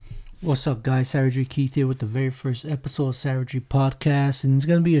What's up, guys? Savagery Keith here with the very first episode of Savagery Podcast, and it's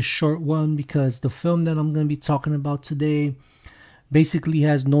gonna be a short one because the film that I'm gonna be talking about today basically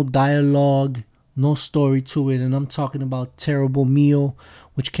has no dialogue, no story to it, and I'm talking about Terrible Meal,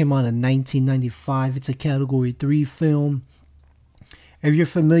 which came out in 1995. It's a Category 3 film. If you're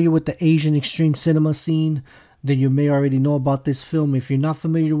familiar with the Asian extreme cinema scene, then you may already know about this film. If you're not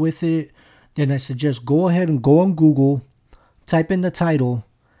familiar with it, then I suggest go ahead and go on Google, type in the title,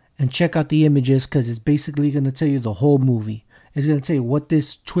 and check out the images because it's basically going to tell you the whole movie. It's going to tell you what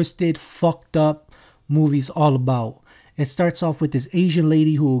this twisted, fucked up movie is all about. It starts off with this Asian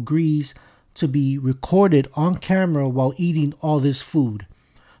lady who agrees to be recorded on camera while eating all this food.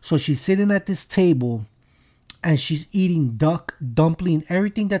 So she's sitting at this table and she's eating duck, dumpling,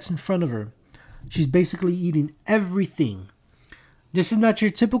 everything that's in front of her. She's basically eating everything. This is not your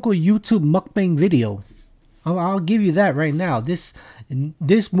typical YouTube mukbang video. I'll give you that right now. This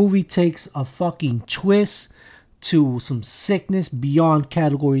movie takes a fucking twist to some sickness beyond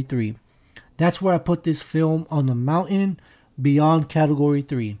Category 3. That's where I put this film on the mountain beyond Category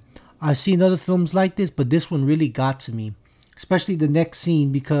 3. I've seen other films like this, but this one really got to me. Especially the next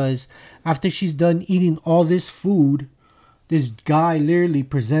scene, because after she's done eating all this food, this guy literally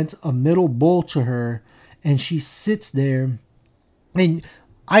presents a metal bowl to her and she sits there. And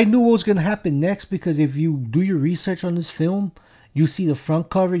I knew what was going to happen next because if you do your research on this film, you see the front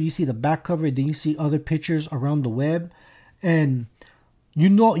cover, you see the back cover, then you see other pictures around the web. And you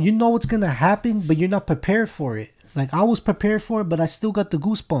know what's going to happen, but you're not prepared for it. Like, I was prepared for it, but I still got the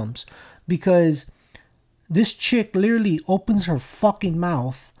goosebumps because this chick literally opens her fucking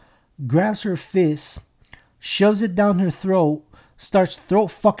mouth, grabs her fist, shoves it down her throat, starts throat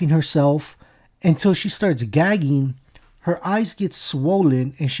fucking herself until she starts gagging. Her eyes get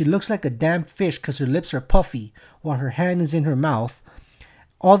swollen and she looks like a damn fish because her lips are puffy while her hand is in her mouth.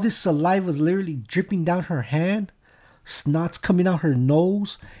 All this saliva is literally dripping down her hand. Snot's coming out her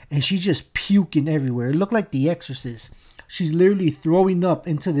nose and she's just puking everywhere. It looked like The Exorcist. She's literally throwing up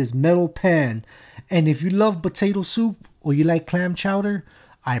into this metal pan. And if you love potato soup or you like clam chowder,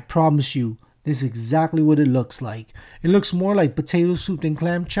 I promise you, this is exactly what it looks like. It looks more like potato soup than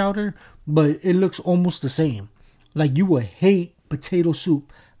clam chowder, but it looks almost the same. Like, you would hate potato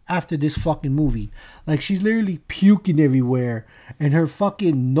soup after this fucking movie. Like, she's literally puking everywhere. And her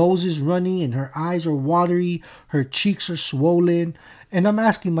fucking nose is running. And her eyes are watery. Her cheeks are swollen. And I'm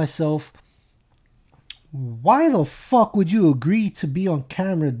asking myself, why the fuck would you agree to be on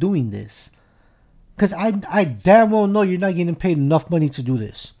camera doing this? Because I damn well know you're not getting paid enough money to do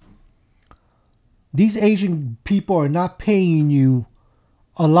this. These Asian people are not paying you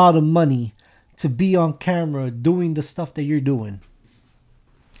a lot of money to be on camera doing the stuff that you're doing.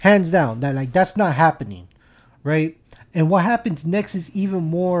 Hands down, that's not happening, right? And what happens next is even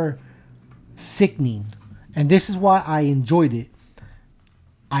more sickening. And this is why I enjoyed it.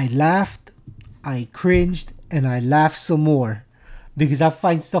 I laughed, I cringed, and I laughed some more because I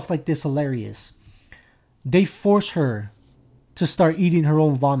find stuff like this hilarious. They force her to start eating her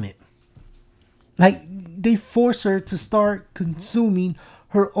own vomit. Like, they force her to start consuming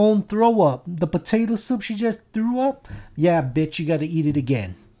her own throw up. The potato soup she just threw up, yeah, bitch, you gotta eat it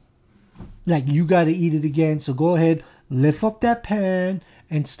again. Like, you gotta eat it again. So go ahead, lift up that pan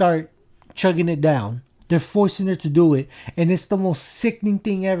and start chugging it down. They're forcing her to do it. And it's the most sickening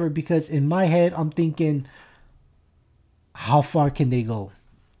thing ever because in my head, I'm thinking, how far can they go?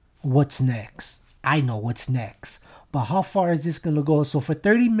 What's next? I know what's next. But how far is this gonna go? So for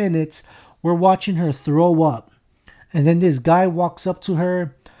 30 minutes, we're watching her throw up. And then this guy walks up to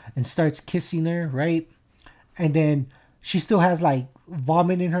her and starts kissing her, right? And then she still has like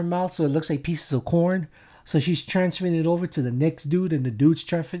vomit in her mouth, so it looks like pieces of corn. So she's transferring it over to the next dude, and the dude's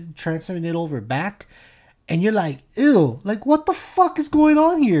transferring it over back. And you're like, ew, like what the fuck is going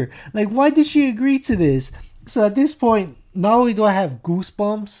on here? Like, why did she agree to this? So at this point, not only do I have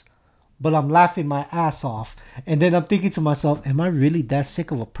goosebumps, but I'm laughing my ass off. And then I'm thinking to myself, am I really that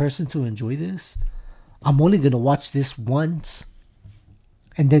sick of a person to enjoy this? I'm only going to watch this once.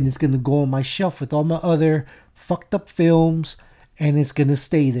 And then it's going to go on my shelf with all my other fucked up films. And it's going to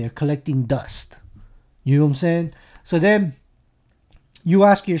stay there collecting dust. You know what I'm saying? So then you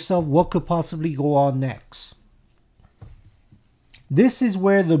ask yourself, what could possibly go on next? This is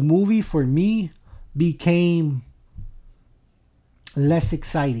where the movie for me became less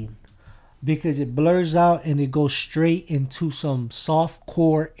exciting. Because it blurs out and it goes straight into some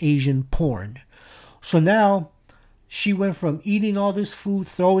soft-core Asian porn. So now, she went from eating all this food,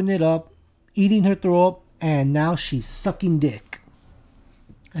 throwing it up, eating her throw up, and now she's sucking dick.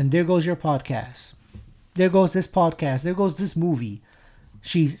 And there goes your podcast. There goes this podcast. There goes this movie.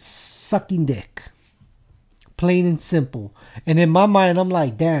 She's sucking dick. Plain and simple. And in my mind, I'm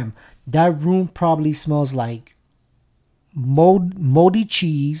like, damn, that room probably smells like moldy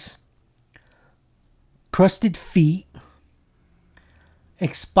cheese, crusted feet,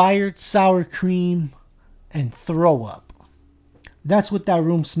 expired sour cream, and throw up. That's what that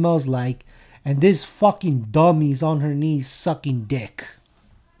room smells like. And this fucking dummy's on her knees sucking dick.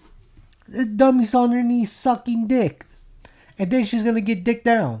 The dummy's on her knees sucking dick. And then she's gonna get dick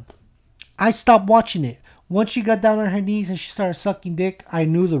down. I stopped watching it. Once she got down on her knees and she started sucking dick, I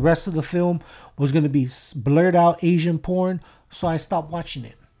knew the rest of the film was gonna be blurred out Asian porn. So I stopped watching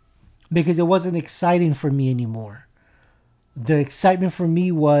it. Because it wasn't exciting for me anymore. The excitement for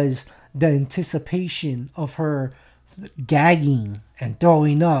me was the anticipation of her gagging and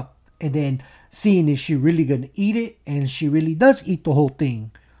throwing up, and then seeing if she really gonna eat it, and she really does eat the whole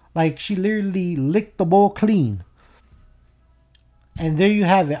thing. Like, she literally licked the bowl clean. And there you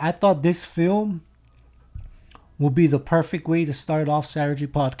have it. I thought this film will be the perfect way to start off Savagery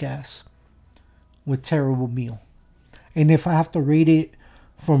Podcast with Terrible Meal. And if I have to rate it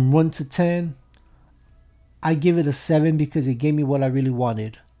from 1 to 10, I give it a 7 because it gave me what I really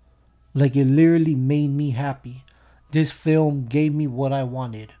wanted. Like, it literally made me happy. This film gave me what I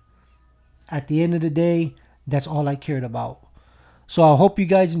wanted. At the end of the day, that's all I cared about. So I hope you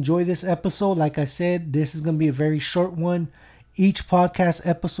guys enjoy this episode. Like I said, this is going to be a very short one. Each podcast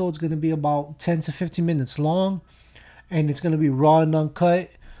episode is going to be about 10 to 15 minutes long. And it's going to be raw and uncut.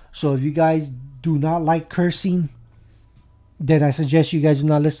 So if you guys do not like cursing, then I suggest you guys do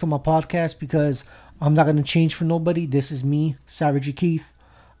not listen to my podcast, because I'm not going to change for nobody. This is me, Savagery Keith.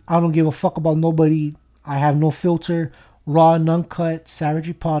 I don't give a fuck about nobody. I have no filter. Raw and uncut,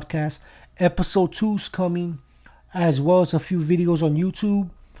 Savagery Podcast. Episode 2 is coming, as well as a few videos on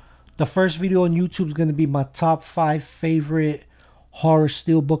YouTube. The first video on YouTube is going to be my top 5 favorite horror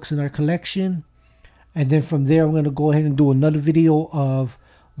steelbooks in our collection. And then from there, I'm going to go ahead and do another video of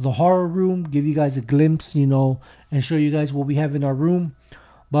the horror room. Give you guys a glimpse, and show you guys what we have in our room.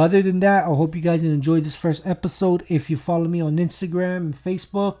 But other than that, I hope you guys enjoyed this first episode. If you follow me on Instagram and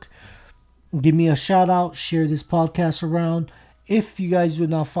Facebook, give me a shout out. Share this podcast around. If you guys do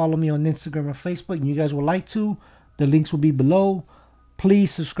not follow me on Instagram or Facebook and you guys would like to, the links will be below.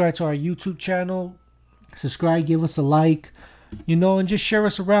 Please subscribe to our YouTube channel. Subscribe, give us a like, and just share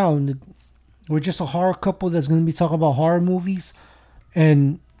us around. We're just a horror couple that's going to be talking about horror movies.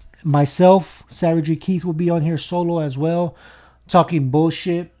 And myself, Savagery Keith, will be on here solo as well, talking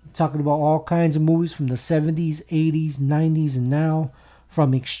bullshit, talking about all kinds of movies from the 70s, 80s, 90s, and now.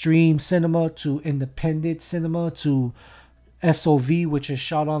 From extreme cinema to independent cinema to SOV, which is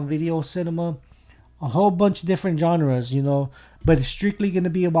shot on video cinema. A whole bunch of different genres, But it's strictly going to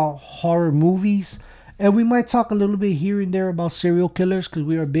be about horror movies. And we might talk a little bit here and there about serial killers, because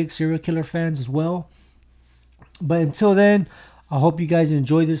we are big serial killer fans as well. But until then, I hope you guys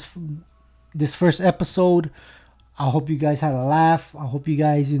enjoyed this first episode. I hope you guys had a laugh. I hope you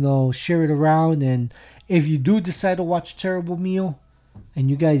guys, share it around. And if you do decide to watch Terrible Meal, and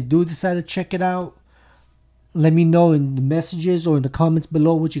you guys do decide to check it out, let me know in the messages or in the comments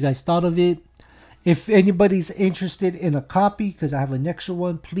below what you guys thought of it. If anybody's interested in a copy, because I have an extra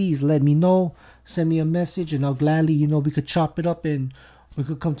one, please let me know. Send me a message, and I'll gladly, we could chop it up and we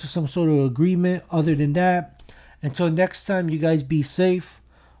could come to some sort of agreement. Other than that, until next time, you guys be safe.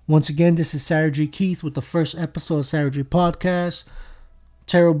 Once again, this is Savagery Keith with the first episode of Savagery Podcast.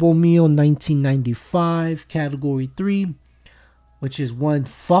 Terrible Meal 1995, Category 3, which is one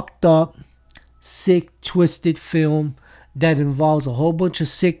fucked up, sick, twisted film that involves a whole bunch of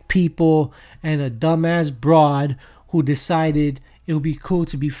sick people and a dumbass broad who decided it would be cool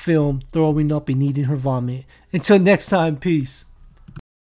to be filmed throwing up and eating her vomit. Until next time, peace.